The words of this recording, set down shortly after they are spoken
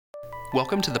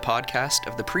Welcome to the podcast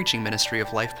of the preaching ministry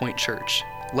of Life Point Church,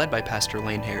 led by Pastor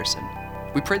Lane Harrison.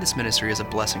 We pray this ministry is a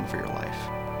blessing for your life.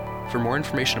 For more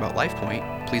information about Life Point,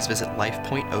 please visit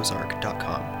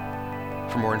lifepointozark.com.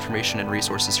 For more information and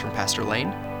resources from Pastor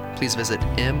Lane, please visit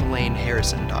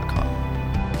mlaneharrison.com.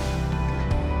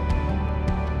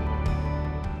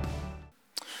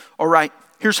 All right,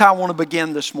 here's how I want to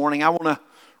begin this morning. I want to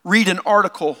read an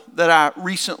article that I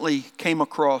recently came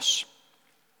across.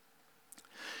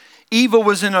 Eva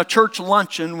was in a church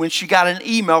luncheon when she got an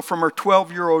email from her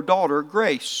 12-year-old daughter,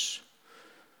 Grace.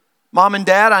 Mom and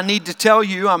Dad, I need to tell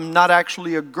you I'm not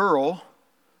actually a girl.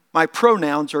 My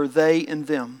pronouns are they and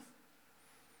them.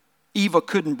 Eva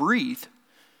couldn't breathe.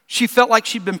 She felt like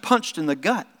she'd been punched in the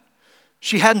gut.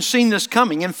 She hadn't seen this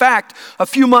coming. In fact, a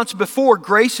few months before,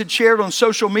 Grace had shared on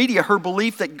social media her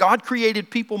belief that God created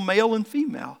people male and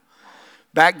female.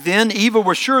 Back then, Eva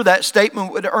was sure that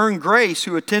statement would earn Grace,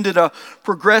 who attended a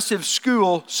progressive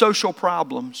school, social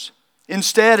problems.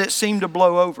 Instead, it seemed to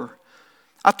blow over.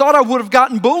 I thought I would have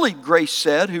gotten bullied, Grace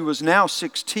said, who was now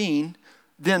 16,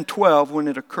 then 12 when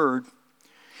it occurred.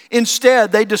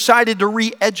 Instead, they decided to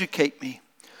re-educate me.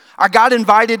 I got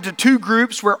invited to 2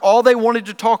 groups where all they wanted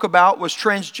to talk about was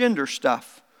transgender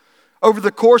stuff. Over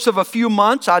the course of a few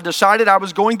months, I decided I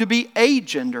was going to be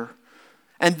agender.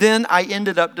 And then I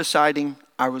ended up deciding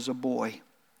I was a boy.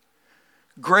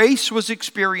 Grace was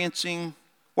experiencing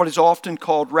what is often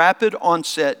called rapid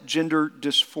onset gender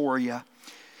dysphoria,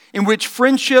 in which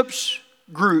friendships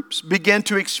groups begin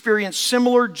to experience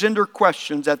similar gender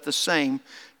questions at the same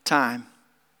time.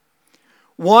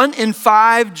 1 in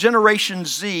 5 Generation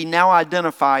Z now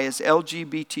identify as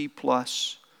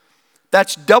LGBT+.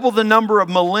 That's double the number of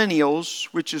millennials,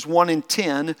 which is 1 in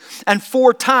 10, and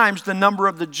 4 times the number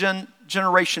of the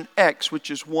Generation X,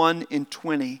 which is 1 in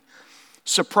 20.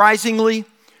 Surprisingly,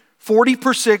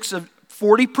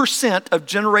 40% of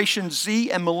Generation Z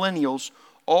and millennials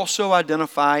also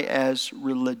identify as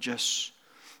religious.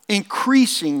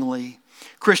 Increasingly,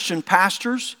 Christian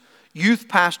pastors, youth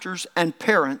pastors, and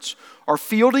parents are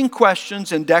fielding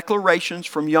questions and declarations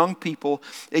from young people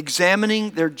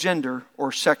examining their gender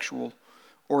or sexual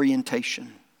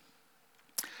orientation.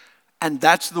 And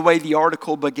that's the way the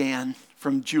article began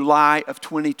from July of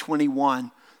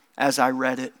 2021 as I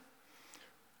read it.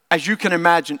 As you can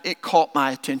imagine, it caught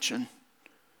my attention.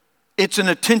 It's an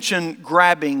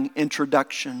attention-grabbing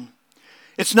introduction.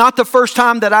 It's not the first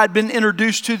time that I'd been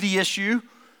introduced to the issue,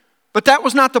 but that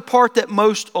was not the part that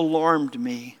most alarmed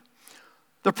me.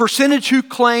 The percentage who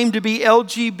claimed to be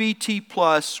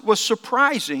LGBT+ was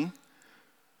surprising,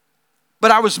 but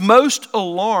I was most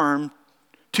alarmed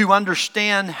to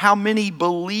understand how many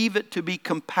believe it to be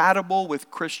compatible with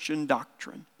Christian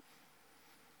doctrine.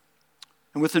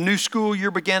 And with the new school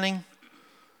year beginning,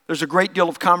 there's a great deal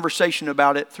of conversation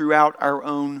about it throughout our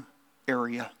own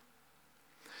area.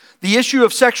 The issue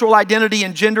of sexual identity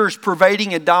and gender is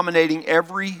pervading and dominating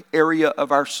every area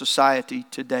of our society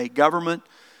today. Government,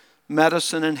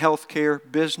 medicine and healthcare,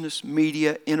 business,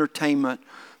 media, entertainment,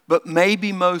 but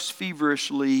maybe most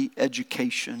feverishly,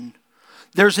 education.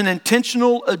 There's an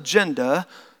intentional agenda,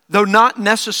 though not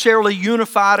necessarily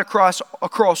unified across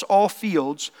all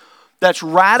fields, that's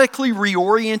radically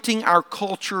reorienting our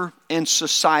culture and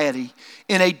society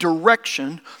in a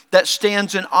direction that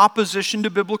stands in opposition to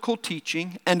biblical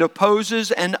teaching and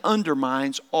opposes and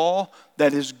undermines all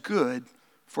that is good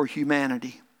for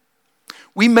humanity.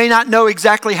 We may not know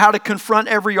exactly how to confront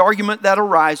every argument that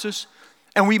arises,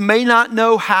 and we may not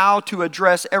know how to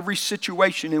address every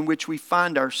situation in which we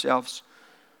find ourselves.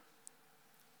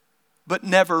 But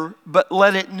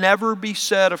let it never be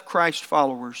said of Christ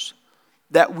followers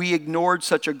that we ignored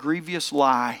such a grievous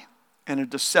lie and a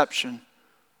deception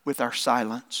with our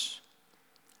silence.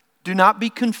 Do not be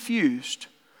confused.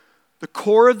 The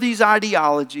core of these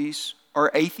ideologies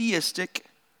are atheistic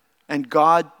and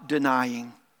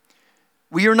God-denying.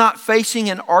 We are not facing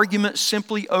an argument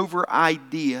simply over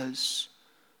ideas.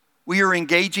 We are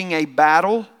engaging a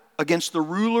battle against the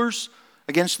rulers,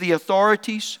 against the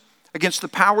authorities, against the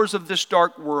powers of this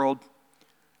dark world,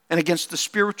 and against the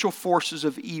spiritual forces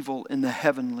of evil in the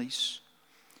heavenlies.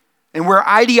 And where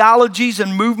ideologies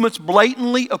and movements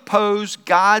blatantly oppose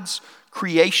God's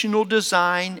creational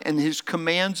design and His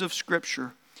commands of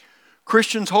Scripture,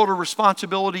 Christians hold a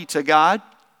responsibility to God.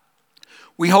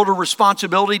 We hold a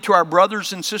responsibility to our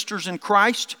brothers and sisters in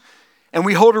Christ, and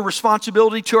we hold a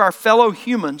responsibility to our fellow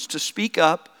humans to speak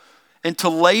up and to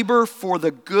labor for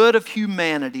the good of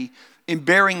humanity in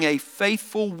bearing a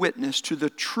faithful witness to the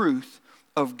truth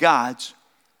of God's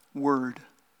Word.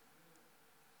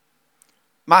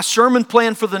 My sermon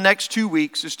plan for the next 2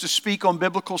 weeks is to speak on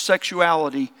biblical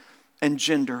sexuality and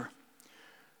gender.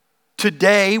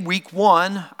 Today, week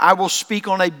 1, I will speak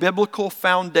on a biblical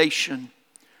foundation.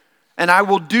 And I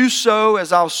will do so,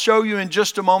 as I'll show you in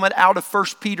just a moment, out of 1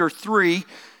 Peter 3,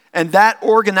 and that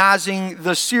organizing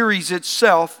the series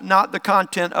itself, not the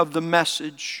content of the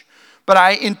message. But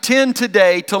I intend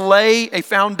today to lay a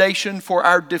foundation for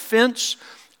our defense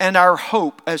and our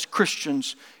hope as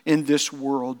Christians in this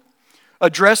world.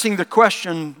 Addressing the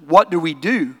question, what do we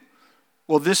do?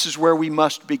 Well, this is where we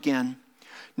must begin.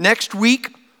 Next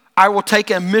week, I will take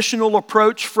a missional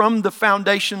approach from the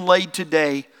foundation laid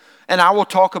today, and I will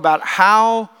talk about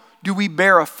how do we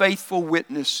bear a faithful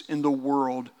witness in the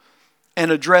world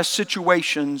and address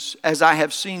situations as I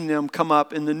have seen them come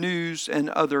up in the news and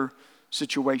other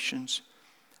situations.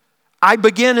 I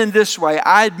begin in this way.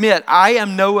 I admit I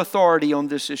am no authority on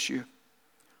this issue.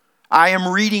 I am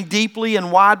reading deeply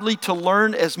and widely to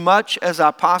learn as much as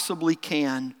I possibly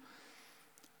can.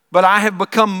 But I have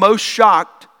become most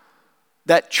shocked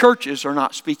that churches are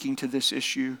not speaking to this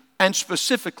issue, and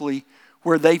specifically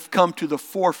where they've come to the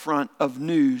forefront of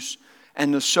news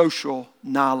and the social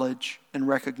knowledge and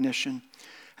recognition.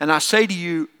 And I say to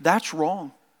you, that's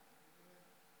wrong.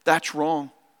 That's wrong.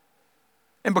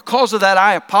 And because of that,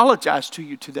 I apologize to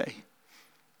you today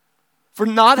for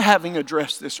not having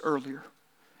addressed this earlier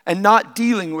and not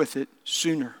dealing with it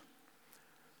sooner.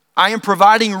 I am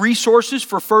providing resources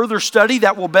for further study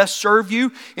that will best serve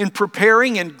you in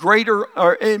preparing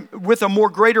with a more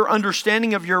greater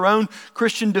understanding of your own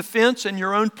Christian defense and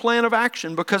your own plan of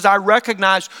action, because I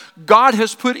recognize God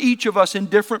has put each of us in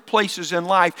different places in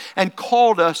life and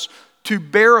called us to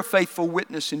bear a faithful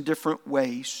witness in different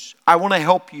ways. I want to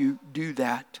help you do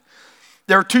that.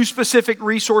 There are 2 specific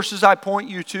resources I point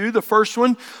you to. The first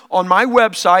one on my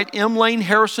website,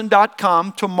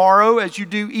 mlaneharrison.com. Tomorrow, as you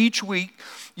do each week,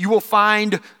 you will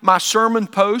find my sermon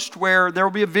post where there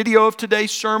will be a video of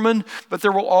today's sermon, but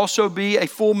there will also be a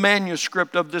full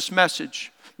manuscript of this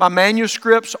message. My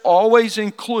manuscripts always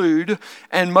include,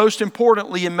 and most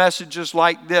importantly in messages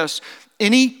like this,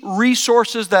 any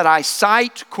resources that I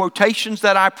cite, quotations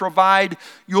that I provide,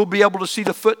 you'll be able to see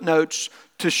the footnotes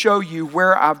to show you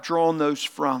where I've drawn those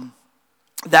from.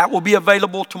 That will be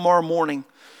available tomorrow morning.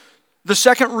 The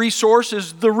second resource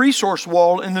is the resource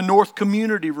wall in the North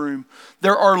Community Room.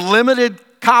 There are limited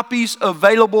copies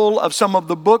available of some of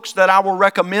the books that I will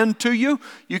recommend to you.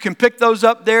 You can pick those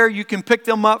up there. You can pick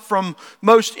them up from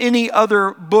most any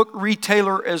other book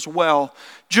retailer as well.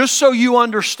 Just so you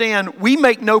understand, we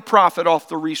make no profit off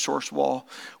the resource wall.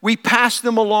 We pass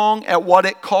them along at what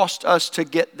it costs us to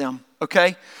get them,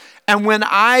 okay? And when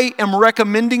I am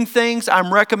recommending things,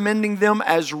 I'm recommending them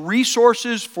as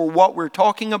resources for what we're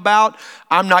talking about.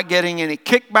 I'm not getting any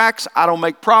kickbacks. I don't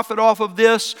make profit off of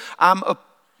this. I'm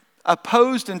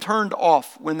opposed and turned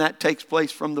off when that takes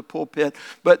place from the pulpit.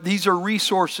 But these are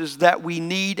resources that we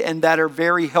need and that are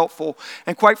very helpful.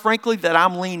 And quite frankly, that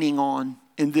I'm leaning on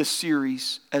in this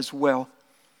series as well.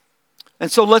 And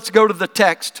so let's go to the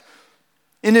text.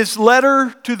 In his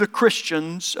letter to the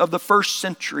Christians of the first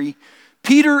century,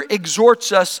 Peter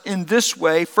exhorts us in this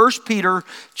way, 1 Peter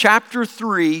chapter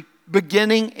 3,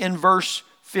 beginning in verse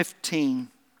 15.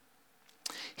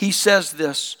 He says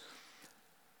this,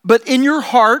 "But in your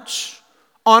hearts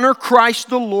honor Christ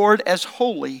the Lord as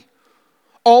holy,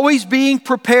 always being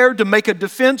prepared to make a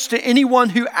defense to anyone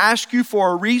who asks you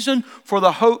for a reason for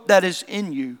the hope that is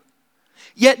in you.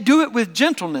 Yet do it with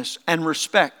gentleness and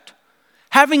respect,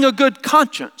 having a good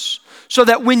conscience, so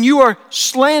that when you are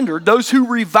slandered, those who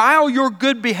revile your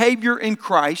good behavior in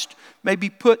Christ may be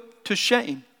put to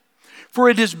shame. For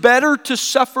it is better to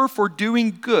suffer for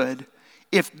doing good,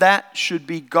 if that should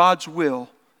be God's will,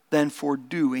 than for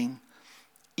doing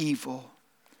evil."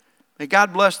 May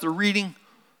God bless the reading,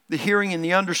 the hearing, and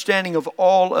the understanding of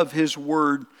all of His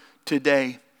Word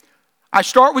today. I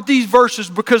start with these verses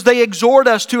because they exhort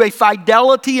us to a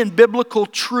fidelity in biblical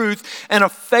truth and a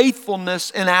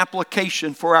faithfulness in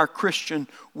application for our Christian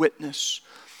witness.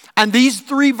 And these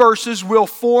 3 verses will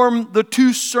form the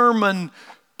 2 sermon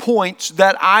points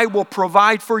that I will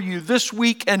provide for you this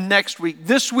week and next week.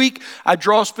 This week, I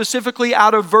draw specifically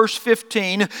out of verse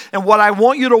 15, and what I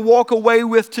want you to walk away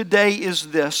with today is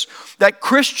this, that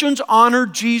Christians honor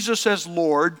Jesus as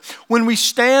Lord when we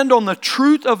stand on the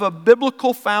truth of a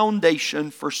biblical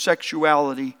foundation for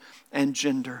sexuality and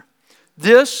gender.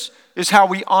 This is how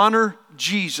we honor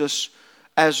Jesus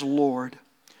as Lord.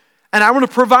 And I want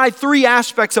to provide 3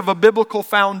 aspects of a biblical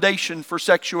foundation for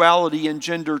sexuality and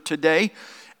gender today,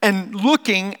 and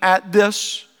looking at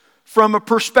this from a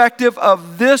perspective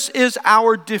of this is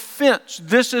our defense,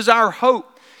 this is our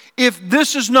hope. If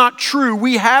this is not true,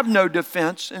 we have no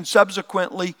defense, and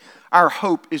subsequently our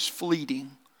hope is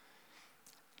fleeting.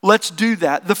 Let's do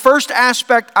that. The first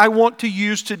aspect I want to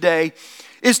use today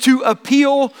is to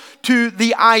appeal to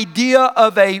the idea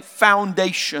of a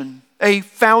foundation. A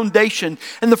foundation.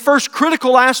 And the first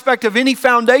critical aspect of any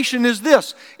foundation is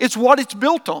this. It's what it's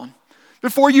built on.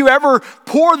 Before you ever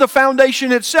pour the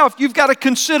foundation itself, you've got to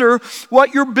consider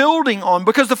what you're building on,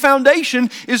 because the foundation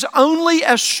is only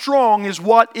as strong as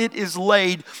what it is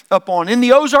laid upon. In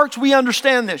the Ozarks, we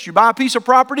understand this. You buy a piece of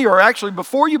property, or actually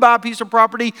before you buy a piece of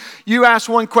property, you ask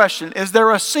one question: is there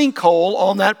a sinkhole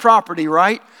on that property,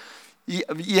 right?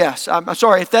 Yes. I'm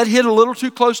sorry if that hit a little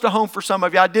too close to home for some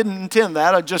of you. I didn't intend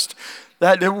that.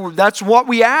 That's what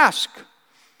we ask.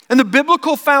 And the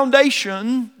biblical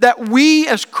foundation that we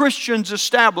as Christians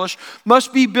establish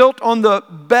must be built on the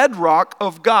bedrock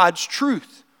of God's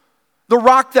truth, the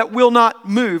rock that will not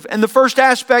move. And the first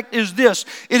aspect is this: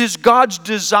 it is God's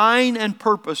design and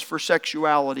purpose for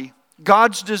sexuality.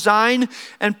 God's design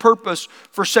and purpose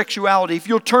for sexuality. If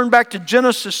you'll turn back to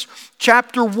Genesis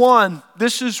chapter 1,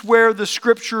 this is where the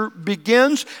scripture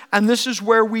begins, and this is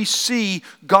where we see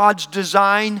God's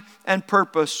design and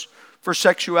purpose for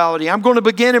sexuality. I'm going to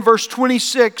begin in verse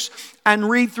 26 and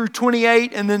read through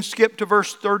 28 and then skip to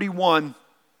verse 31.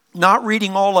 Not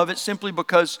reading all of it simply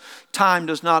because time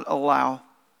does not allow.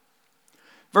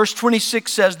 Verse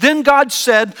 26 says, "Then God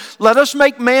said, 'Let us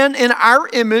make man in our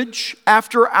image,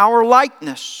 after our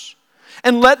likeness,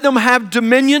 and let them have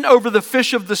dominion over the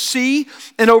fish of the sea,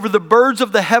 and over the birds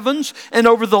of the heavens, and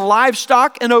over the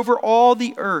livestock, and over all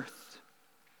the earth.'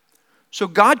 So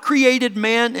God created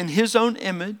man in His own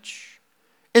image.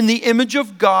 In the image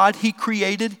of God He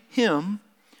created him.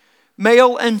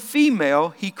 Male and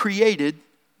female He created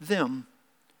them.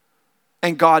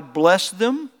 And God blessed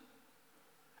them.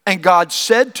 And God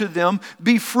said to them,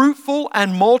 'Be fruitful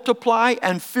and multiply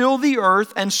and fill the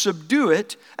earth and subdue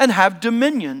it and have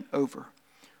dominion over.'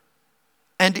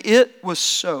 And it was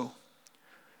so.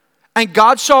 And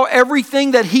God saw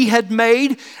everything that He had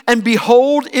made, and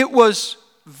behold, it was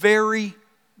very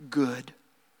good.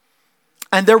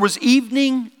 And there was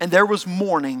evening and there was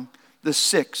morning, the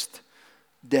sixth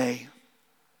day."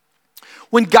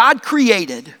 When God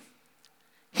created,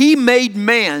 He made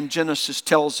man, Genesis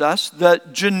tells us, the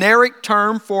generic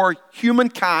term for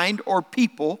humankind or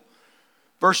people.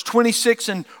 Verse 26,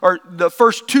 or the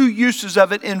first two uses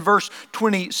of it in verse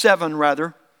 27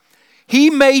 rather. He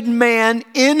made man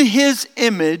in His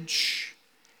image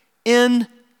in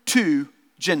two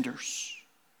genders.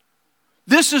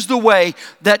 This is the way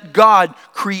that God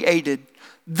created.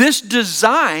 This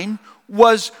design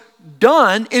was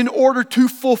done in order to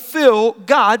fulfill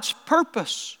God's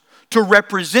purpose. To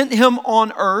represent Him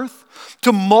on earth,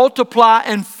 to multiply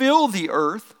and fill the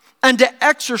earth, and to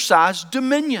exercise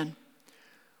dominion.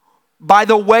 By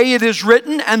the way it is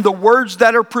written and the words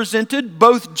that are presented,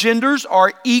 both genders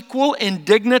are equal in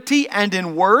dignity and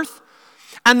in worth,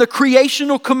 and the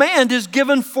creational command is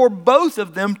given for both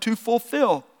of them to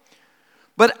fulfill.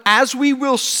 But as we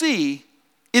will see,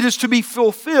 it is to be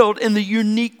fulfilled in the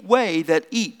unique way that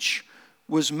each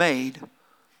was made.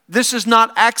 This is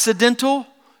not accidental,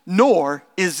 nor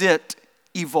is it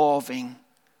evolving.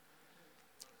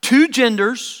 Two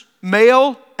genders,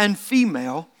 male and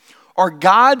female, are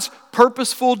God's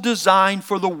purposeful design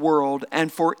for the world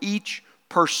and for each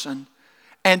person.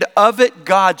 And of it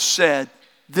God said,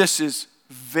 "This is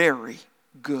very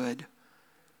good."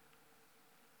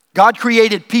 God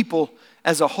created people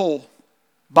as a whole,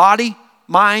 body,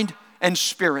 mind, and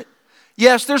spirit.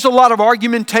 Yes, there's a lot of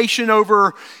argumentation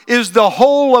over, is the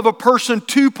whole of a person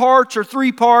 2 parts or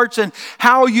 3 parts, and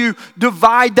how you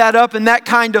divide that up and that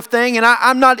kind of thing. And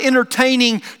I'm not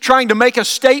entertaining trying to make a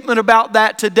statement about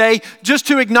that today, just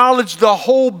to acknowledge the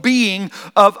whole being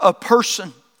of a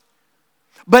person.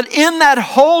 But in that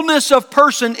wholeness of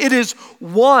person, it is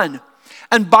one.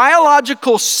 And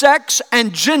biological sex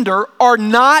and gender are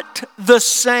not the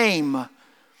same,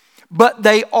 but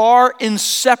they are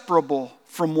inseparable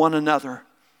from one another.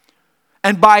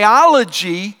 And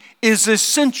biology is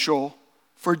essential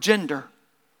for gender.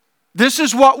 This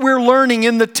is what we're learning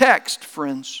in the text,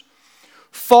 friends.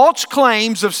 False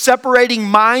claims of separating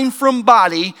mind from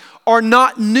body are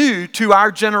not new to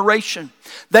our generation.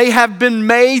 They have been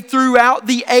made throughout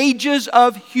the ages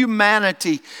of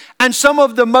humanity. And some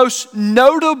of the most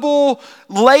notable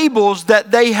labels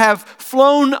that they have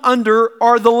flown under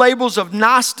are the labels of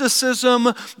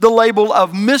Gnosticism, the label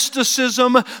of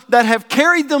mysticism, that have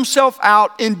carried themselves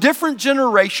out in different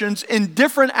generations, in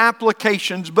different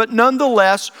applications, but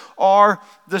nonetheless are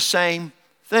the same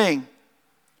thing.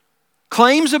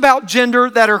 Claims about gender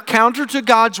that are counter to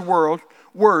God's word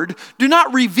word do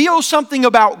not reveal something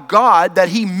about God that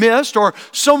he missed or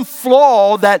some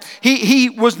flaw that he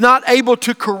was not able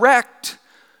to correct.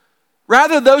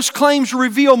 Rather, those claims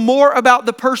reveal more about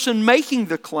the person making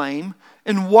the claim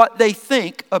and what they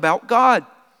think about God.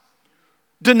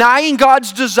 Denying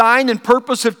God's design and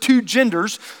purpose of two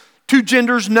genders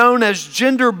known as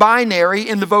gender binary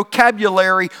in the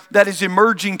vocabulary that is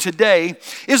emerging today,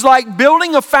 is like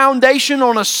building a foundation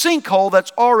on a sinkhole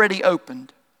that's already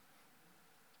opened.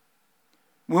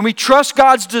 When we trust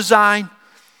God's design,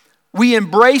 we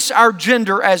embrace our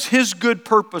gender as his good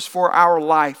purpose for our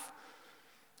life.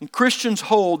 And Christians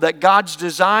hold that God's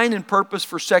design and purpose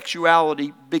for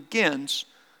sexuality begins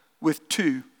with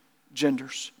two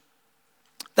genders.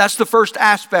 That's the first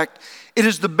aspect. It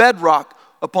is the bedrock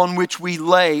upon which we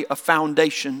lay a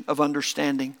foundation of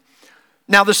understanding.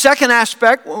 Now, the second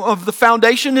aspect of the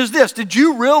foundation is this. Did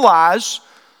you realize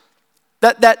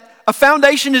that a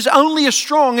foundation is only as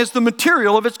strong as the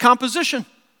material of its composition?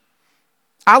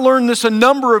 I learned this a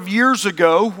number of years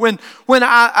ago when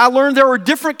I learned there were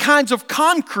different kinds of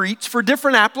concretes for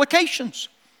different applications.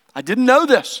 I didn't know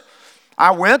this.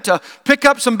 I went to pick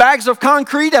up some bags of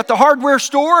concrete at the hardware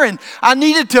store, and I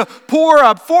needed to pour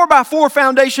a 4x4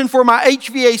 foundation for my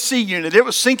HVAC unit. It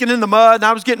was sinking in the mud, and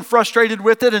I was getting frustrated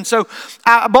with it. And so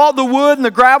I bought the wood and the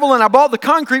gravel, and I bought the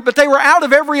concrete, but they were out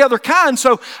of every other kind.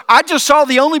 So I just saw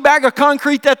the only bag of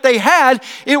concrete that they had.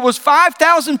 It was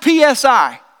 5,000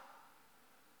 PSI.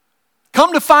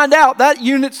 Come to find out, that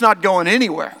unit's not going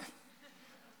anywhere.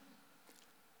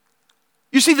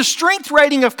 You see, the strength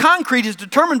rating of concrete is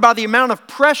determined by the amount of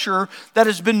pressure that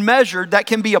has been measured that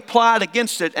can be applied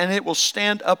against it, and it will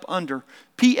stand up under.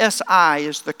 PSI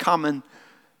is the common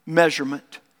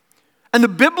measurement. And the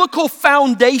biblical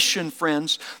foundation,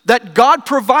 friends, that God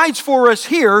provides for us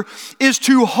here is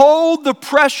to hold the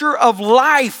pressure of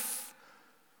life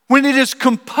when it is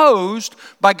composed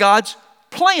by God's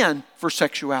plan for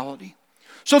sexuality.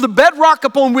 So the bedrock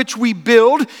upon which we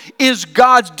build is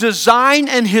God's design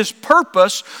and his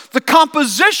purpose. The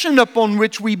composition upon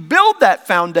which we build that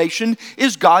foundation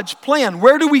is God's plan.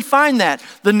 Where do we find that?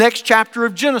 The next chapter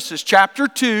of Genesis, chapter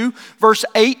 2, verse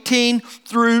 18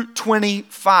 through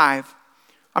 25.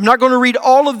 I'm not going to read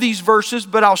all of these verses,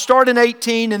 but I'll start in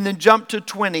 18 and then jump to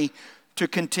 20 to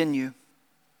continue.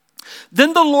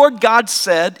 Then the Lord God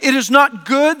said, "It is not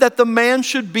good that the man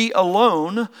should be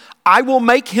alone. I will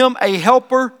make him a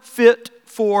helper fit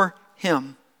for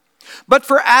him." But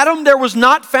for Adam there was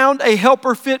not found a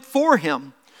helper fit for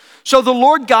him. So the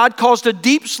Lord God caused a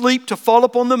deep sleep to fall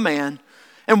upon the man,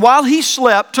 and while he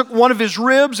slept, took one of his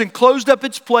ribs and closed up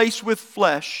its place with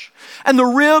flesh. And the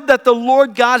rib that the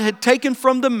Lord God had taken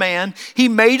from the man, he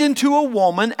made into a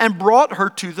woman and brought her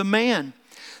to the man.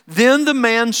 Then the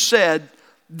man said,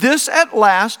 "This at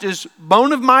last is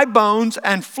bone of my bones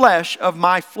and flesh of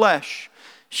my flesh.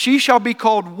 She shall be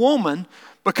called woman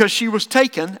because she was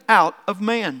taken out of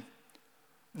man.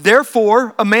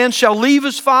 Therefore, a man shall leave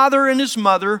his father and his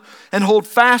mother and hold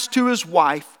fast to his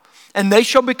wife, and they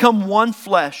shall become one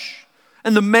flesh.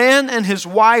 And the man and his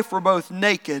wife were both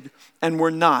naked and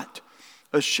were not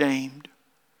ashamed."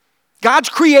 God's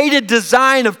created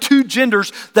design of two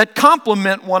genders that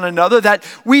complement one another, that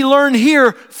we learn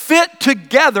here fit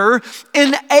together,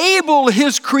 enable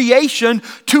his creation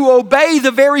to obey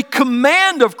the very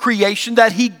command of creation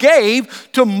that he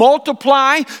gave to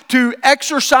multiply, to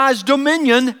exercise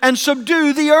dominion, and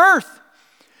subdue the earth.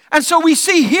 And so we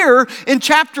see here in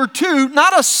chapter 2,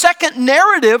 not a second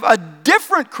narrative, a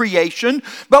different creation,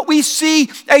 but we see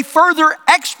a further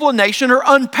explanation or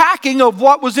unpacking of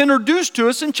what was introduced to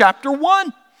us in chapter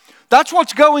 1. That's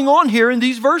what's going on here in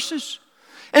these verses.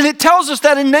 And it tells us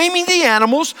that in naming the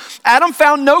animals, Adam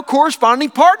found no corresponding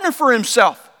partner for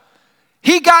himself.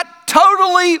 He got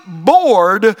totally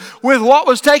bored with what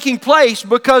was taking place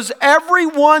because every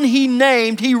one he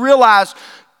named, he realized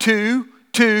 2,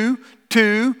 2,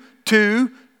 2,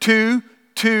 2, 2,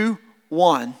 2,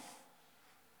 1.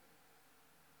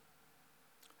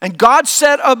 And God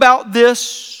said about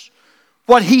this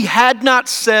what he had not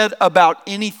said about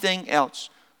anything else.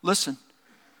 Listen,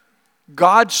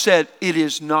 God said it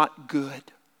is not good.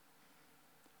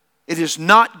 It is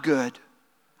not good.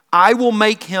 I will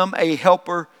make him a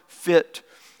helper fit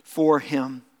for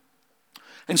him.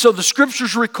 And so the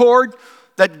scriptures record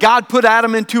that God put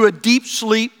Adam into a deep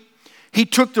sleep. He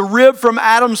took the rib from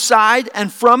Adam's side,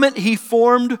 and from it he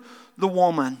formed the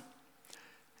woman.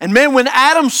 And man, when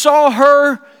Adam saw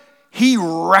her, he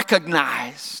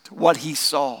recognized what he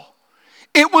saw.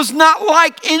 It was not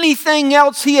like anything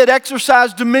else he had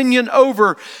exercised dominion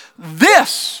over.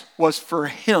 This was for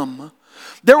him.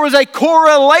 There was a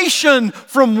correlation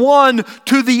from one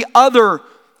to the other.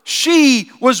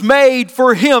 She was made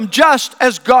for him just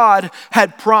as God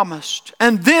had promised.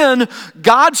 And then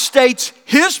God states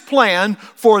his plan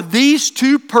for these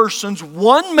two persons,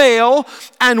 one male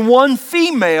and one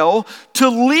female, to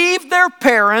leave their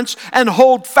parents and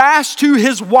hold fast to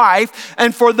his wife,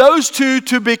 and for those two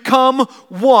to become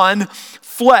one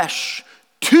flesh.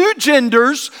 Two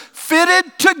genders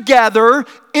fitted together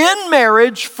in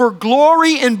marriage for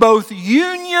glory in both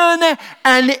union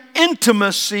and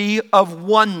intimacy of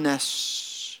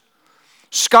oneness.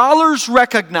 Scholars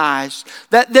recognize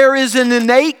that there is an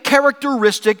innate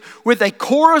characteristic with a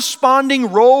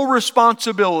corresponding role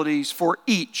responsibilities for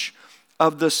each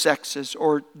of the sexes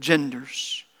or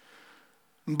genders.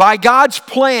 By God's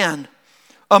plan,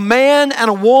 a man and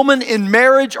a woman in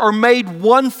marriage are made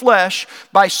one flesh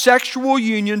by sexual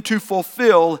union to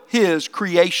fulfill his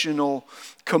creational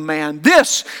command.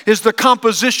 This is the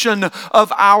composition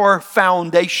of our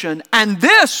foundation. And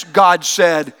this, God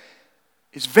said,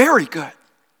 is very good.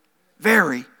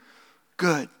 Very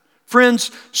good.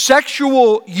 Friends,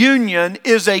 sexual union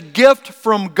is a gift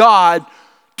from God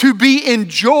to be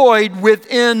enjoyed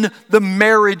within the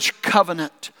marriage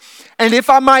covenant. And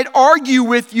if I might argue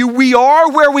with you, we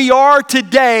are where we are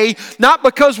today, not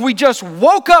because we just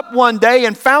woke up one day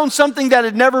and found something that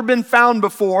had never been found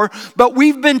before, but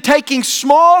we've been taking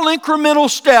small incremental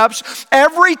steps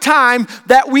every time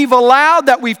that we've allowed,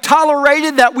 that we've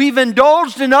tolerated, that we've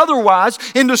indulged in otherwise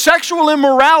into sexual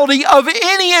immorality of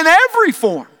any and every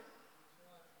form.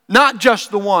 Not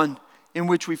just the one in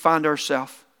which we find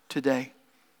ourselves today.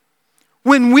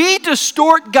 When we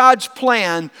distort God's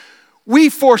plan, we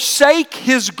forsake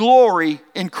his glory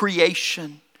in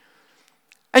creation.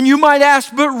 And you might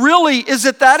ask, but really, is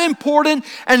it that important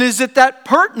and is it that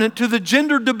pertinent to the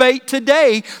gender debate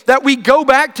today that we go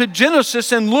back to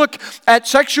Genesis and look at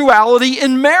sexuality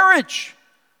in marriage?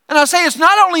 And I say it's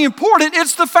not only important,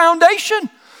 it's the foundation.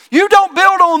 You don't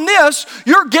build on this,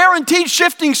 you're guaranteed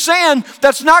shifting sand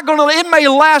that's not going to, it may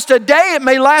last a day, it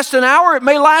may last an hour, it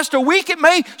may last a week, it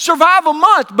may survive a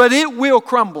month, but it will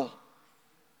crumble.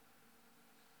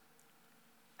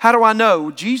 How do I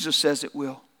know? Jesus says it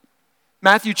will.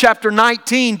 Matthew chapter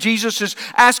 19, Jesus is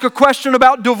asked a question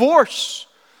about divorce.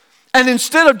 And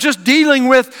instead of just dealing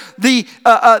with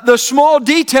the small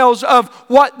details of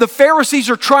what the Pharisees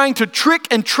are trying to trick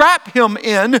and trap him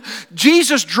in,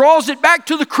 Jesus draws it back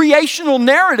to the creational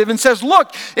narrative and says,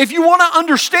 look, if you want to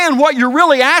understand what you're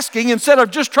really asking, instead of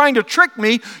just trying to trick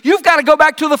me, you've got to go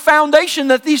back to the foundation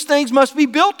that these things must be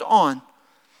built on.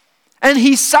 And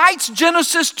he cites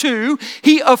Genesis 2.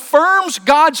 He affirms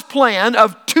God's plan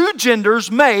of two genders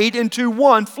made into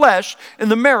one flesh in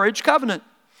the marriage covenant.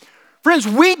 Friends,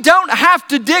 we don't have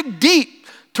to dig deep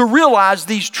to realize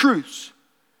these truths.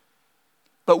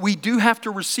 But we do have to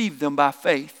receive them by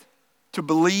faith, to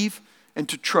believe and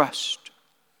to trust.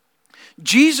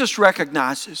 Jesus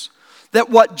recognizes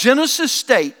that what Genesis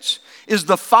states is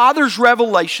the Father's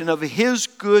revelation of his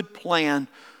good plan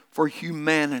for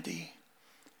humanity.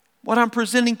 What I'm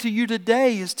presenting to you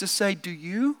today is to say, do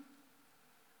you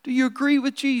agree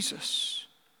with Jesus?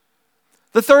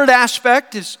 The third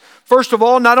aspect is, first of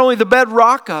all, not only the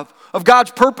bedrock of God's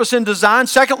purpose and design.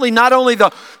 Secondly, not only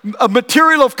the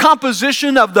material of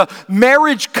composition of the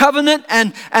marriage covenant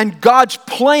and God's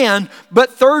plan, but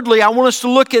thirdly, I want us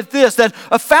to look at this, that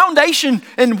a foundation,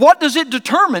 and what does it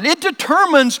determine? It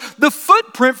determines the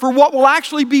footprint for what will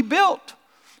actually be built.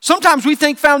 Sometimes we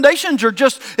think foundations are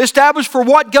just established for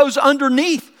what goes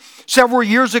underneath. Several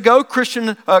years ago,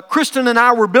 Kristen and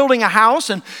I were building a house,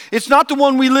 and it's not the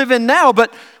one we live in now,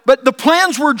 but the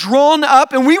plans were drawn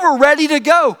up and we were ready to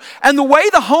go. And the way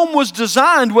the home was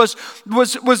designed was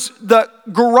the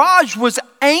garage was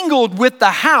angled with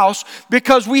the house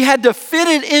because we had to fit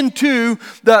it into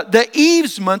the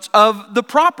easements of the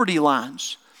property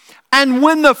lines. And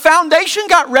when the foundation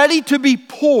got ready to be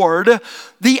poured,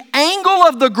 the angle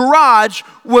of the garage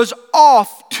was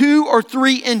off 2 or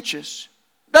 3 inches.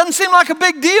 Doesn't seem like a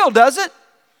big deal, does it?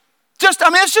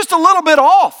 It's just a little bit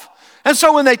off. And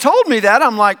so when they told me that,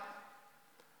 I'm like,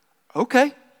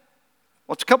 okay,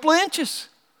 what's a couple of inches?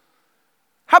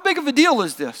 How big of a deal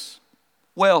is this?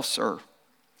 Well, sir,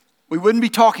 we wouldn't be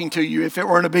talking to you if it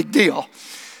weren't a big deal.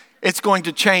 It's going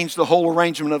to change the whole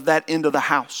arrangement of that end of the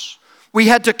house. We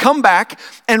had to come back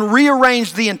and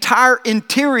rearrange the entire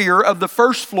interior of the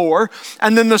first floor,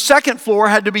 and then the second floor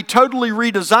had to be totally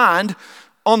redesigned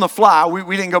on the fly.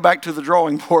 We didn't go back to the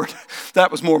drawing board.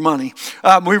 That was more money.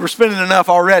 We were spending enough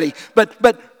already. But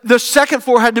the second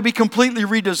floor had to be completely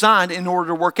redesigned in order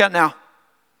to work out. Now,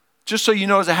 just so you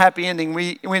know, as a happy ending,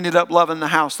 we ended up loving the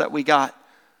house that we got.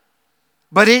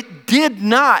 but it did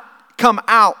not come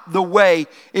out the way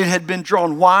it had been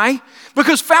drawn. Why?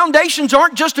 Because foundations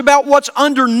aren't just about what's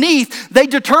underneath, they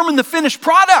determine the finished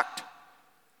product.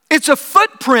 It's a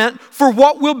footprint for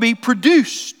what will be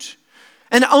produced.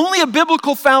 And only a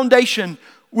biblical foundation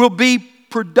will be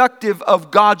productive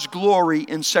of God's glory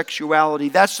in sexuality.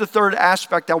 That's the third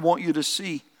aspect I want you to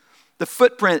see. The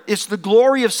footprint. It's the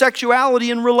glory of sexuality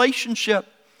in relationship.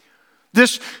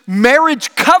 This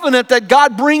marriage covenant that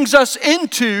God brings us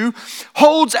into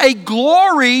holds a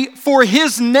glory for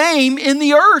His name in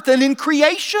the earth and in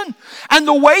creation. And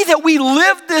the way that we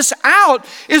live this out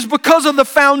is because of the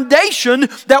foundation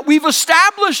that we've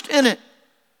established in it.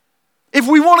 If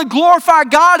we want to glorify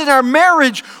God in our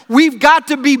marriage, we've got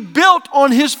to be built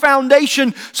on His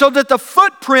foundation so that the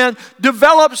footprint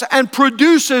develops and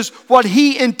produces what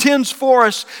He intends for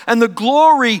us and the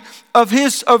glory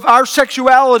of our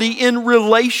sexuality in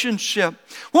relationship.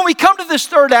 When we come to this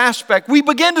third aspect, we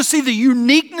begin to see the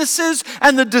uniquenesses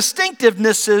and the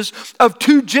distinctivenesses of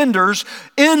two genders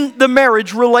in the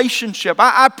marriage relationship.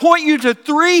 I point you to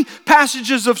three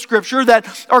passages of Scripture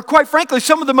that are, quite frankly,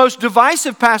 some of the most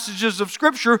divisive passages of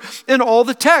Scripture in all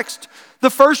the text. The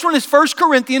first one is 1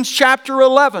 Corinthians chapter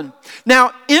 11.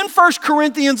 Now, in 1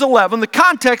 Corinthians 11, the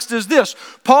context is this.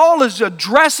 Paul is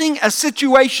addressing a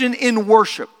situation in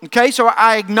worship. Okay, so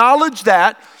I acknowledge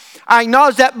that.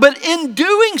 But in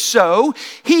doing so,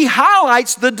 he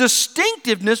highlights the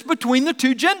distinctiveness between the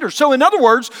two genders. So in other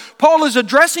words, Paul is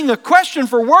addressing a question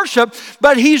for worship,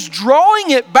 but he's drawing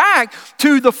it back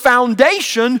to the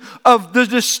foundation of the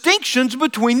distinctions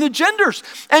between the genders.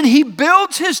 And he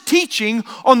builds his teaching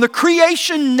on the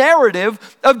creation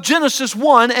narrative of Genesis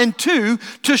 1 and 2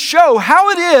 to show how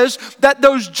it is that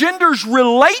those genders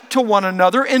relate to one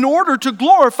another in order to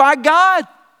glorify God.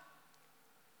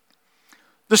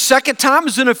 The second time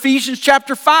is in Ephesians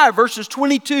chapter 5, verses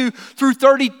 22 through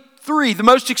 33, the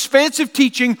most expansive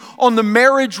teaching on the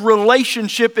marriage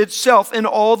relationship itself in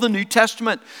all the New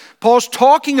Testament. Paul's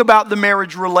talking about the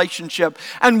marriage relationship,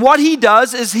 and what he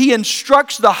does is he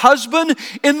instructs the husband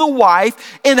and the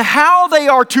wife in how they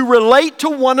are to relate to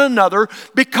one another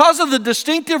because of the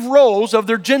distinctive roles of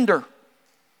their gender.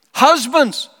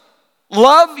 Husbands,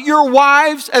 love your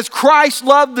wives as Christ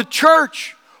loved the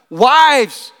church.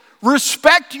 Wives,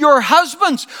 respect your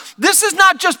husbands. This is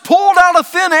not just pulled out of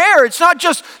thin air. It's not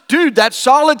just, dude, that's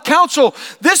solid counsel.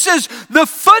 This is the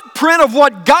footprint of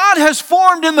what God has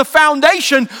formed in the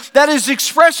foundation that is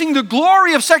expressing the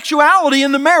glory of sexuality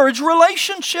in the marriage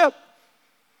relationship.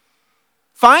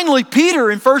 Finally,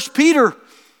 Peter, in 1 Peter,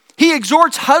 he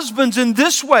exhorts husbands in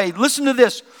this way. Listen to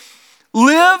this.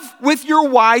 Live with your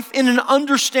wife in an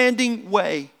understanding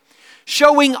way,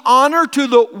 showing honor to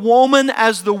the woman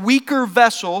as the weaker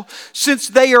vessel, since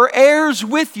they are heirs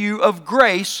with you of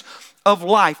grace of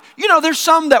life. You know, there's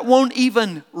some that won't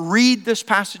even read this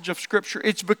passage of Scripture.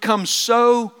 It's become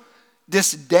so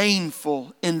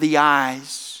disdainful in the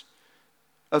eyes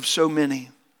of so many.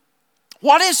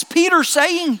 What is Peter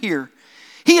saying here?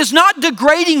 He is not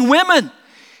degrading women.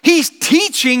 He's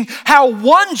teaching how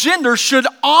one gender should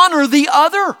honor the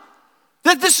other.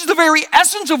 That this is the very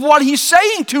essence of what he's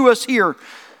saying to us here.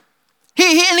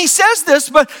 He says this,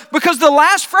 but because the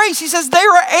last phrase, he says, they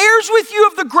are heirs with you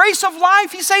of the grace of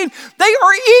life. He's saying they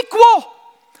are equal.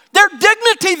 Their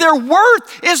dignity, their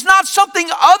worth is not something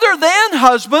other than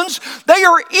husbands. They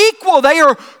are equal. They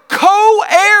are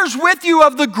co-heirs with you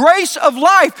of the grace of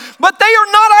life, but they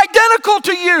are not identical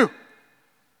to you.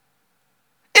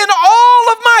 In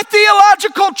all of my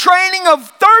theological training of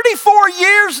 34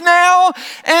 years now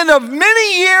and of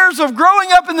many years of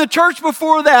growing up in the church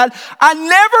before that, I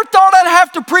never thought I'd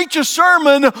have to preach a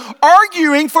sermon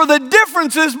arguing for the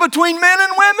differences between men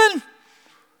and women.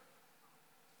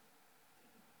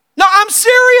 No, I'm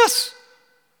serious.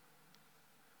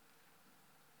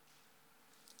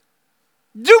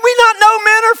 Do we not know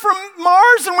men are from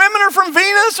Mars and women are from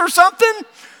Venus or something?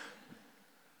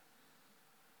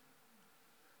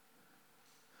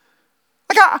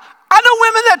 Like I know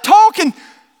women that talk and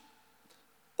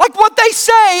like what they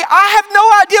say, I have no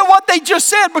idea what they just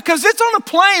said because it's on a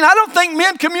plane I don't think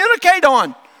men communicate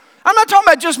on. I'm not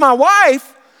talking about just my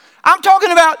wife. I'm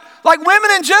talking about like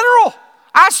women in general.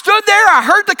 I stood there, I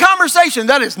heard the conversation.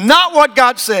 That is not what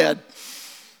God said.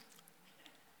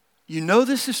 You know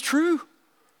this is true.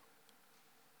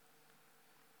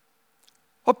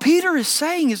 What Peter is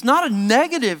saying is not a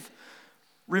negative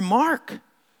remark.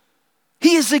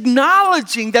 He is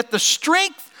acknowledging that the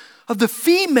strength of the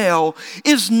female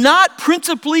is not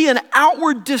principally an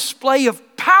outward display of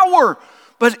power,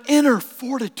 but inner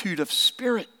fortitude of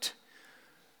spirit.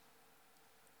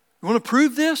 You want to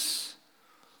prove this?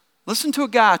 Listen to a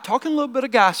guy talking a little bit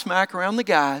of guy smack around the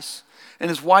guys, and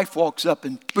his wife walks up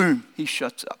and boom, he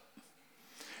shuts up.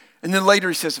 And then later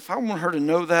he says, if I want her to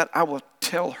know that, I will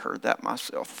tell her that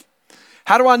myself.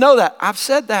 How do I know that? I've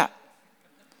said that.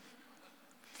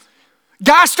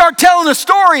 Guys start telling a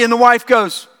story and the wife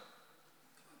goes,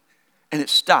 and it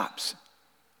stops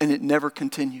and it never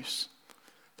continues.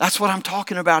 That's what I'm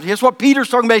talking about. Here's what Peter's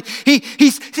talking about.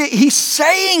 He's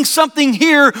saying something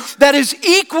here that is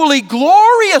equally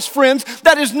glorious, friends,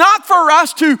 that is not for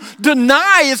us to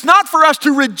deny, it's not for us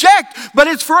to reject, but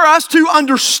it's for us to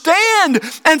understand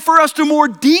and for us to more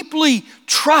deeply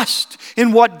trust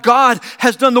in what God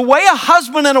has done. The way a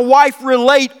husband and a wife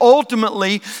relate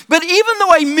ultimately, but even the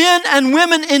way men and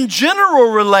women in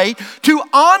general relate, to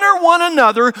honor one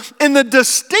another in the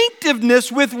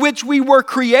distinctiveness with which we were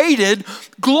created,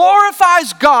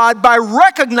 glorifies God by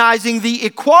recognizing the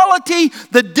equality,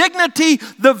 the dignity,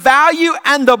 the value,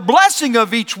 and the blessing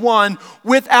of each one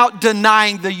without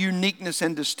denying the uniqueness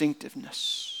and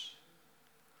distinctiveness.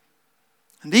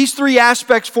 And these three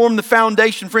aspects form the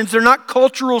foundation, friends. They're not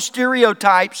cultural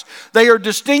stereotypes. They are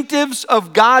distinctives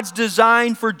of God's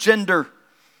design for gender.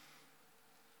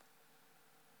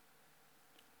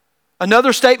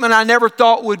 Another statement I never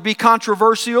thought would be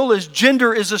controversial is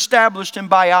gender is established in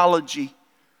biology.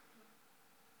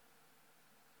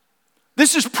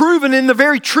 This is proven in the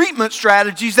very treatment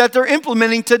strategies that they're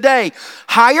implementing today.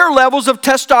 Higher levels of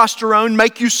testosterone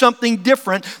make you something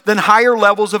different than higher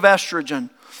levels of estrogen.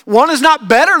 One is not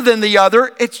better than the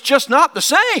other, it's just not the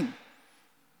same.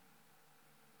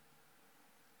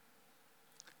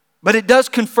 But it does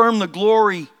confirm the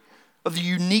glory of the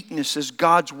uniqueness as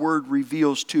God's Word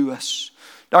reveals to us.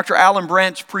 Dr. Alan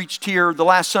Branch preached here the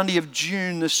last Sunday of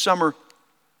June this summer.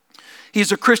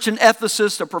 He's a Christian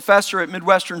ethicist, a professor at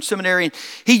Midwestern Seminary. And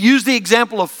he used the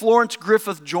example of Florence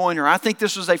Griffith Joyner. I think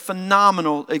this was a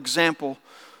phenomenal example.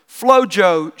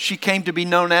 FloJo, she came to be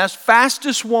known as,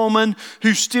 fastest woman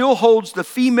who still holds the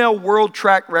female world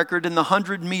track record in the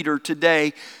 100-meter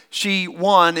today. She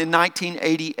won in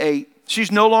 1988. She's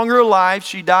no longer alive.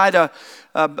 She died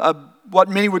what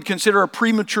many would consider a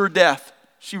premature death.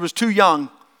 She was too young.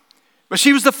 But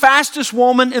she was the fastest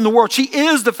woman in the world. She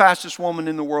is the fastest woman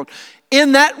in the world.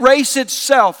 In that race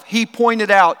itself, he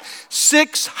pointed out,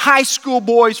 6 high school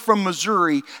boys from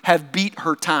Missouri have beat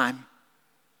her time.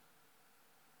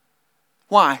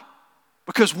 Why?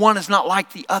 Because one is not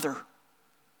like the other.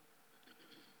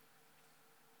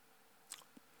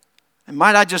 And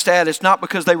might I just add, it's not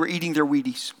because they were eating their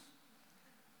Wheaties.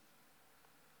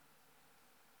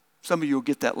 Some of you will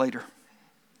get that later.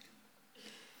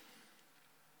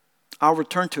 I'll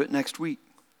return to it next week.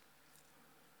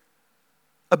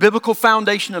 A biblical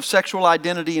foundation of sexual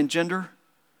identity and gender,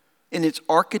 in its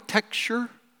architecture,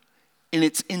 in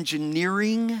its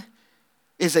engineering,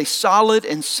 is a solid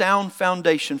and sound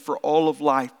foundation for all of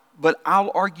life. But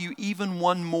I'll argue even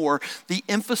one more. The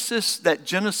emphasis that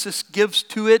Genesis gives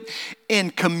to it in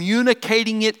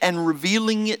communicating it and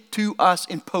revealing it to us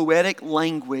in poetic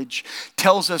language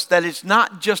tells us that it's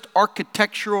not just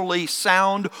architecturally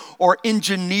sound or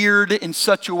engineered in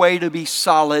such a way to be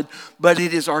solid, but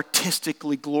it is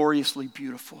artistically, gloriously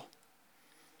beautiful.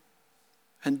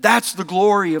 And that's the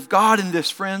glory of God in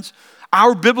this, friends.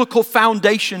 Our biblical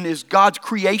foundation is God's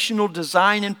creational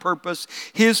design and purpose,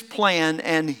 His plan,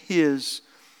 and His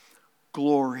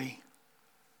glory.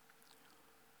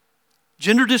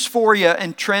 Gender dysphoria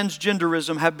and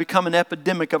transgenderism have become an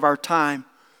epidemic of our time,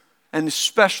 and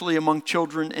especially among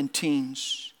children and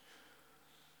teens.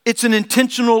 It's an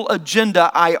intentional agenda,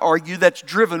 I argue, that's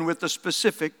driven with a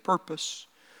specific purpose.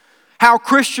 How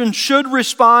Christians should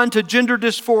respond to gender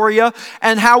dysphoria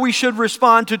and how we should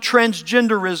respond to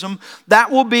transgenderism,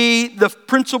 that will be the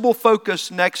principal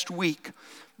focus next week.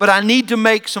 But I need to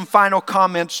make some final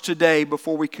comments today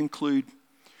before we conclude.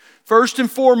 First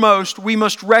and foremost, we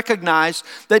must recognize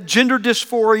that gender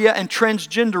dysphoria and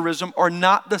transgenderism are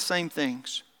not the same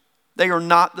things. They are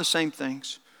not the same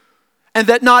things. And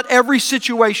that not every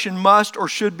situation must or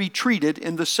should be treated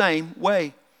in the same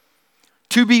way.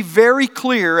 To be very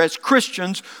clear, as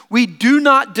Christians, we do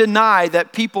not deny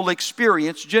that people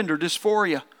experience gender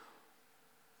dysphoria.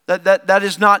 That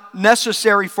is not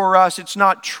necessary for us. It's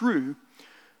not true.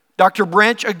 Dr.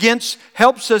 Branch again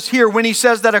helps us here when he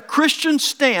says that a Christian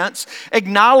stance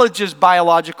acknowledges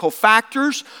biological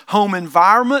factors, home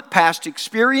environment, past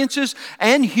experiences,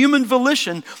 and human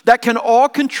volition that can all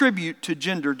contribute to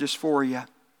gender dysphoria.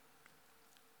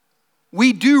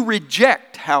 We do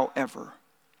reject, however,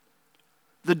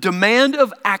 the demand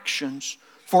of actions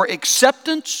for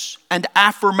acceptance and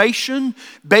affirmation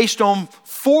based on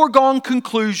foregone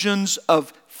conclusions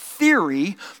of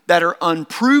theory that are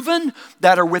unproven,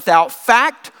 that are without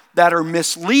fact, that are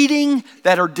misleading,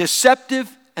 that are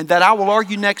deceptive, and that I will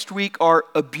argue next week are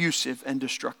abusive and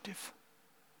destructive.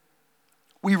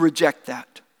 We reject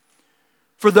that.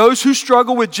 For those who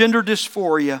struggle with gender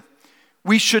dysphoria,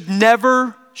 we should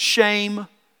never shame,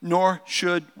 nor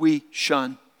should we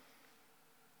shun.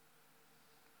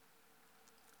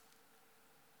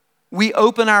 We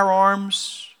open our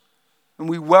arms and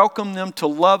we welcome them to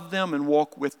love them and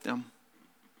walk with them.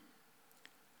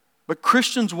 But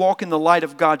Christians walk in the light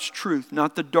of God's truth,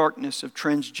 not the darkness of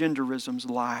transgenderism's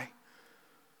lie.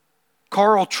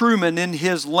 Carl Trueman, in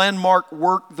his landmark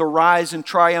work, The Rise and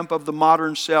Triumph of the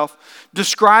Modern Self,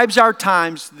 describes our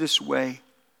times this way.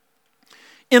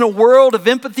 In a world of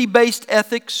empathy-based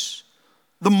ethics,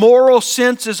 the moral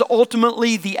sense is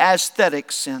ultimately the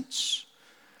aesthetic sense.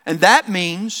 And that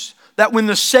means that when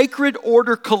the sacred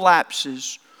order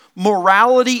collapses,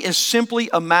 morality is simply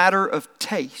a matter of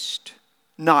taste,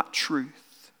 not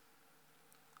truth.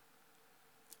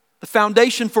 The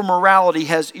foundation for morality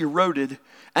has eroded,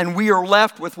 and we are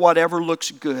left with whatever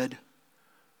looks good.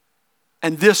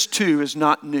 And this too is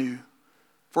not new,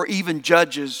 for even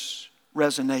Judges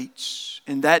resonates.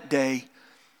 In that day,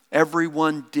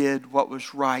 everyone did what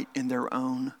was right in their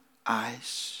own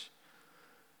eyes.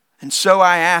 And so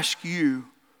I ask you,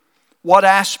 what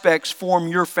aspects form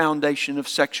your foundation of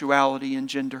sexuality and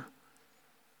gender?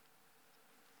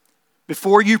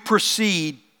 Before you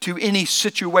proceed to any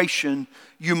situation,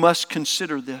 you must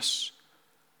consider this.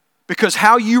 Because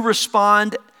how you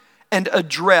respond and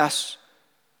address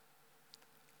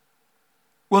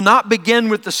will not begin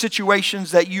with the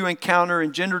situations that you encounter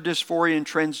in gender dysphoria and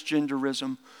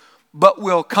transgenderism, but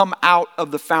will come out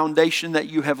of the foundation that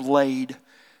you have laid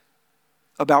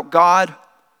about God,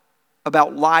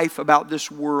 about life, about this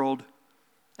world,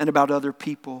 and about other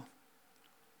people.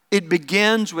 It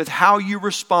begins with how you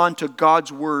respond to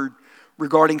God's word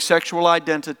regarding sexual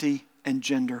identity and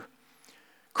gender.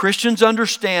 Christians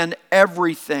understand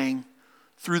everything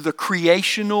through the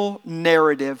creational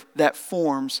narrative that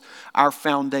forms our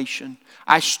foundation.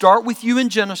 I start with you in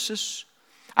Genesis.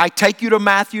 I take you to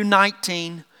Matthew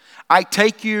 19. I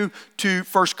take you to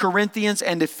 1 Corinthians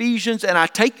and Ephesians, and I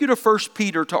take you to 1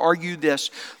 Peter to argue this.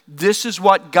 This is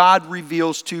what God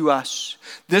reveals to us.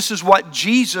 This is what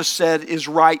Jesus said is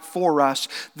right for us.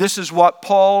 This is what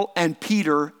Paul and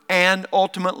Peter and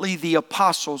ultimately the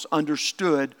apostles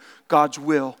understood God's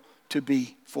will to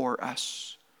be for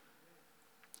us.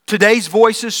 Today's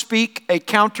voices speak a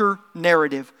counter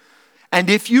narrative. And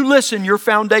if you listen, your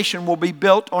foundation will be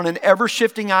built on an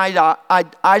ever-shifting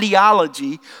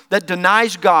ideology that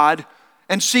denies God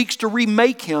and seeks to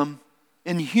remake Him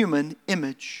in human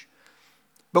image.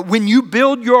 But when you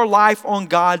build your life on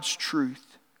God's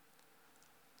truth,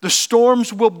 the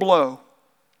storms will blow,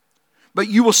 but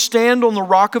you will stand on the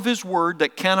rock of His word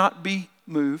that cannot be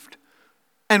moved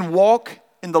and walk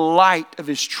in the light of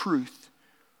His truth,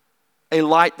 a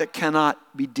light that cannot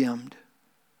be dimmed.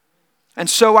 And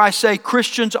so I say,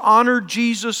 Christians, honor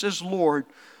Jesus as Lord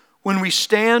when we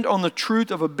stand on the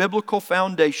truth of a biblical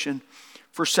foundation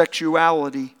for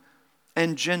sexuality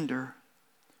and gender.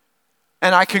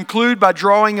 And I conclude by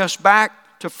drawing us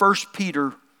back to 1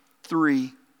 Peter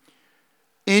 3.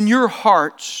 In your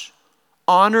hearts,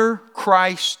 honor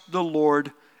Christ the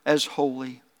Lord as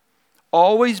holy,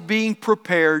 always being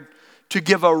prepared to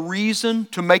give a reason,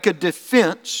 to make a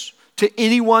defense to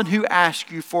anyone who asks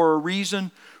you for a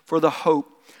reason for the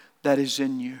hope that is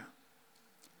in you.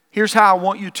 Here's how I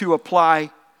want you to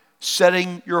apply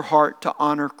setting your heart to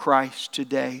honor Christ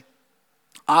today.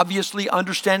 Obviously,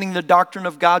 understanding the doctrine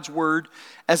of God's word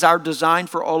as our design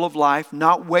for all of life,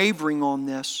 not wavering on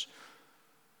this.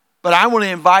 But I want to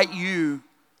invite you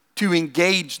to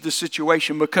engage the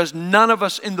situation because none of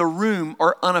us in the room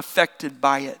are unaffected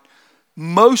by it.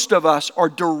 Most of us are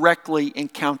directly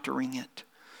encountering it.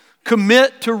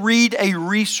 Commit to read a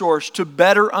resource to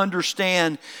better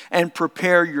understand and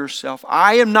prepare yourself.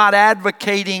 I am not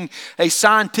advocating a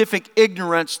scientific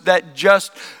ignorance that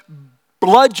just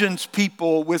bludgeons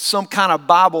people with some kind of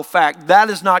Bible fact.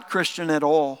 That is not Christian at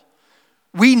all.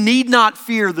 We need not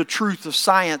fear the truth of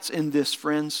science in this,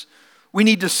 friends. We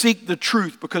need to seek the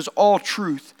truth because all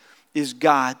truth is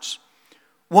God's.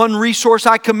 One resource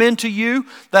I commend to you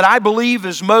that I believe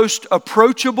is most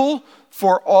approachable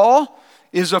for all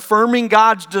is Affirming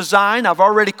God's Design. I've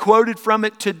already quoted from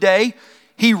it today.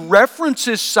 He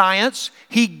references science.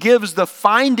 He gives the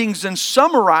findings and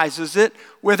summarizes it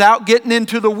without getting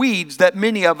into the weeds that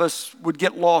many of us would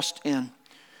get lost in.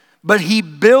 but he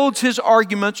builds his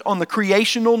arguments on the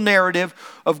creational narrative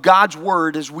of God's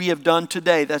Word as we have done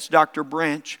today. That's Dr.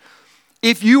 Branch.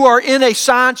 If you are in a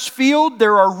science field,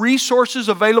 there are resources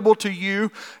available to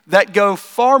you that go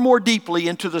far more deeply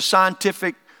into the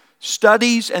scientific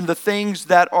studies and the things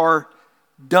that are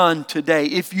done today.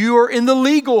 If you are in the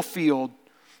legal field,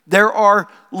 there are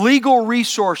legal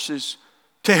resources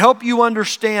to help you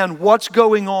understand what's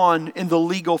going on in the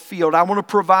legal field. I want to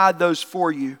provide those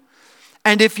for you.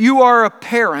 And if you are a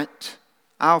parent,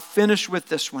 I'll finish with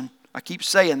this one. I keep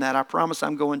saying that. I promise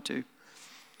I'm going to.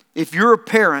 If you're a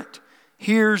parent,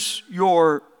 here's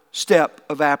your step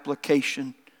of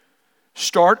application.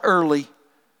 Start early.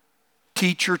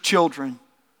 Teach your children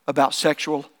about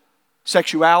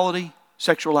sexuality,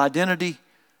 sexual identity,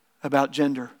 about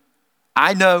gender.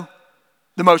 I know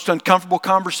the most uncomfortable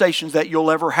conversations that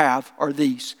you'll ever have are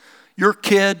these. Your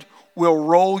kid will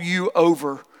roll you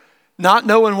over, not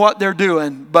knowing what they're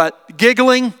doing, but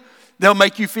giggling. They'll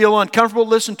make you feel uncomfortable.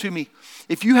 Listen to me.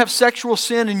 If you have sexual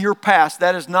sin in your past,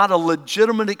 that is not a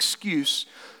legitimate excuse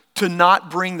to not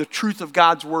bring the truth of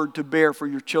God's Word to bear for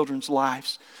your children's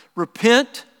lives.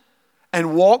 Repent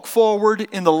and walk forward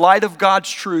in the light of God's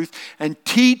truth and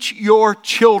teach your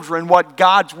children what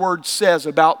God's Word says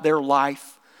about their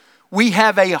life. We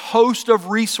have a host of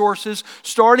resources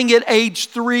starting at age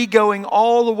 3 going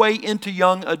all the way into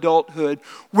young adulthood.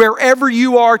 Wherever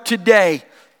you are today,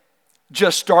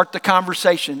 just start the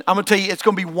conversation. I'm going to tell you, it's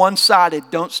going to be one-sided.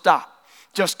 Don't stop.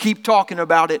 Just keep talking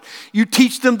about it. You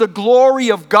teach them the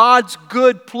glory of God's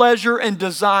good pleasure and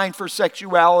design for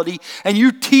sexuality. And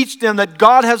you teach them that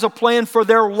God has a plan for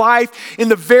their life in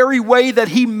the very way that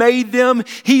He made them.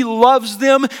 He loves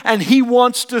them and He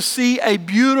wants to see a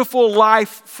beautiful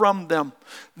life from them.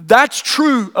 That's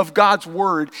true of God's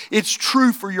Word. It's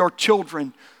true for your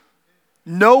children.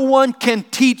 No one can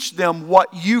teach them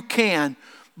what you can,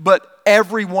 but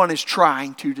everyone is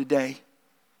trying to today.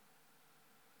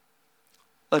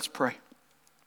 Let's pray.